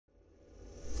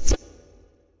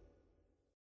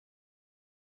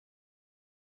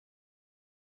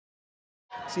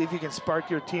See if you can spark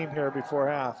your team here before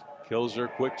half.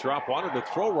 Kilzer, quick drop, wanted to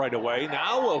throw right away.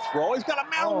 Now will throw. He's got a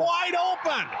man wide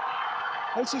open.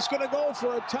 This is going to go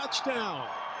for a touchdown.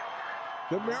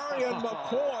 Damarian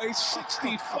McCoy,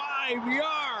 65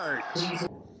 yards.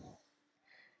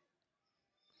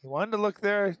 He wanted to look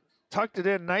there, tucked it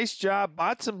in. Nice job.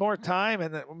 Bought some more time.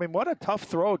 And I mean, what a tough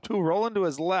throw, too. Rolling to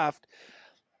his left.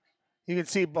 You can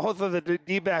see both of the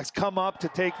D-backs come up to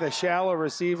take the shallow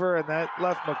receiver, and that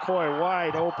left McCoy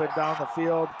wide open down the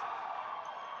field.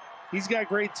 He's got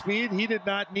great speed. He did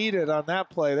not need it on that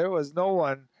play. There was no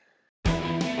one